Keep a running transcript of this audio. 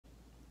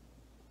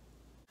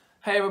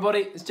Hey everybody,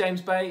 it's James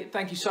Bay.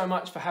 Thank you so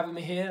much for having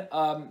me here.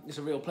 It's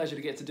a real pleasure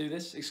to get to do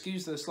this.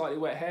 Excuse the slightly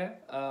wet hair.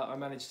 I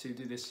managed to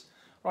do this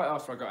right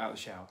after I got out of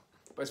the shower.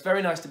 But it's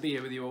very nice to be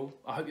here with you all.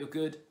 I hope you're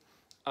good.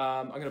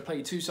 I'm going to play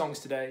you two songs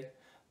today.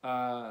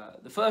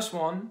 The first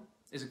one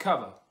is a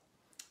cover.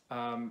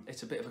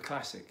 It's a bit of a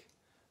classic.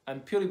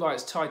 And purely by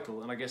its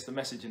title, and I guess the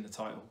message in the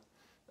title,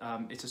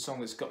 it's a song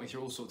that's got me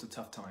through all sorts of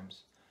tough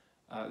times.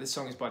 This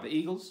song is by the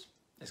Eagles.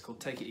 It's called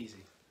Take It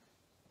Easy.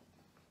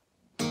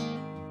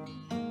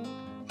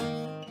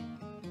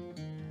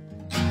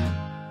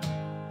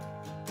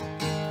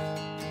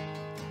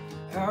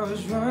 I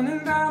was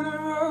running down the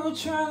road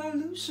trying to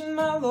loosen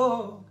my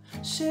load.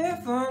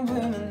 7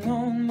 women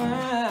on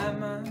my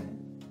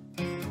mind.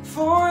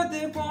 4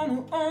 they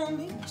wanna own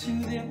me,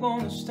 2 they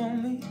wanna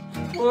stone me.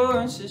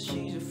 1 says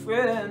she's a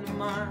friend of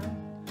mine.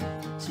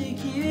 Take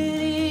it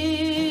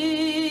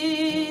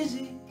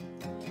easy,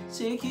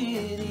 take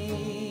it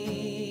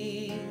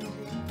easy.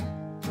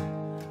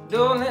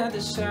 Don't let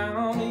the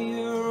sound of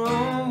your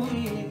own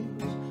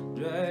wheels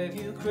drive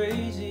you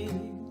crazy.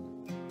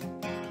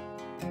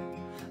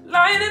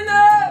 Lighting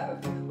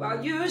up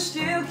while you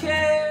still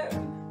care.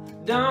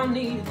 Don't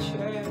need a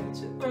chair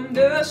to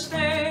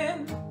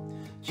understand.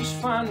 Just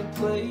find a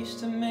place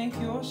to make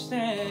your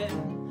stand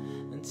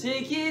and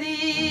take it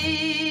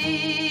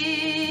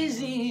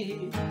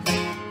easy.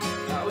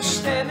 I was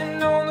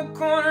standing on the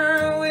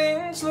corner of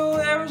Winslow,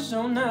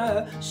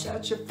 Arizona.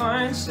 Such a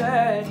fine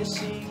sight to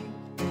see.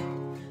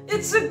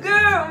 It's a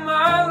girl,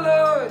 my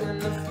lord, in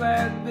the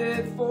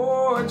flatbed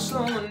Ford,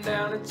 slowing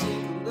down to take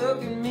a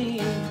look at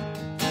me.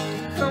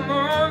 Come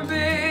on,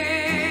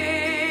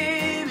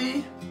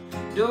 baby,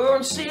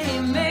 don't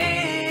say maybe.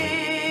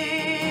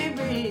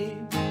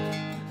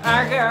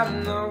 I gotta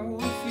know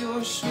if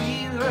your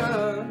sweet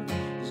love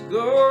is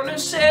gonna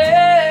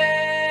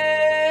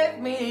save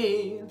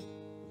me.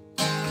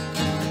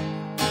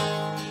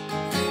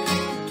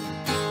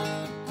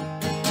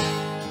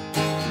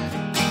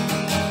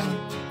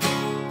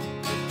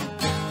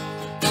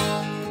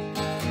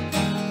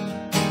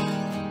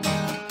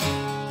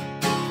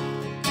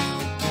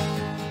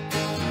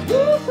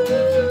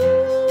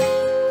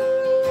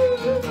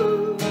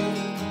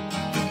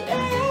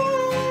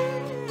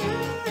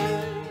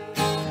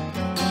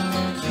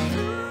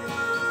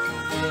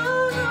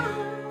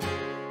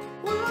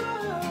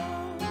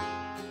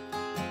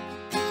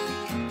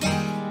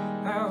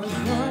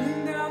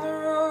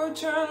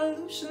 Trying to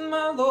loosen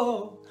my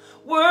load,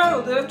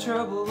 world of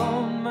trouble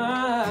on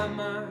my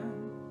mind.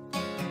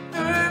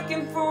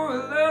 Looking for a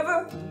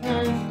lover who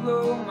won't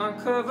blow my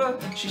cover.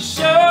 She's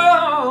so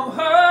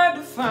hard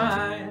to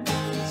find.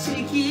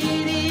 Take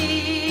it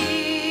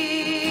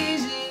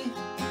easy,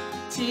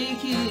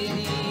 take it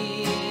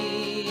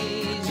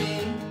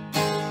easy.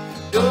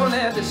 Don't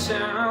let the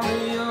sound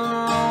of your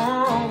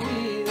own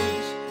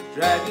wheels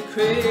drive you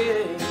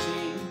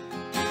crazy.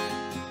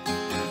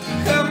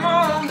 Come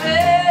on, baby.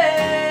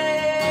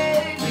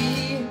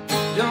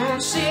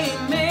 Don't say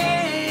maybe.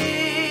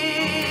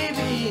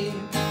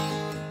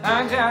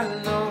 I gotta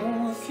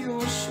know if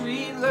your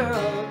sweet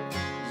love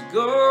is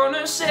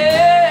gonna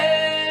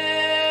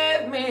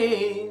save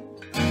me.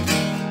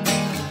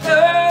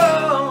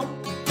 Oh,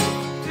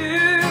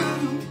 do,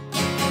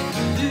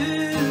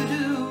 do,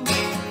 do,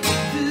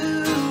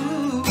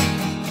 do,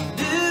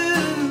 do.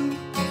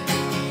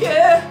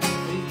 Yeah,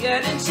 you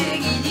gotta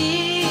take it easy.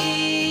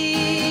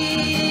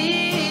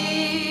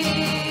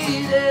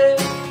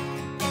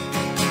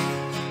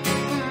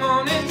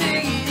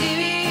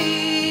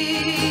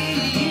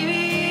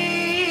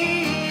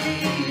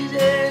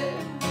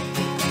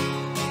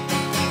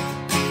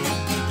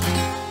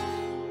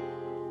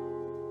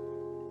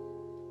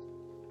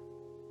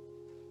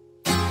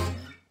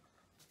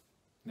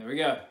 There we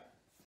go.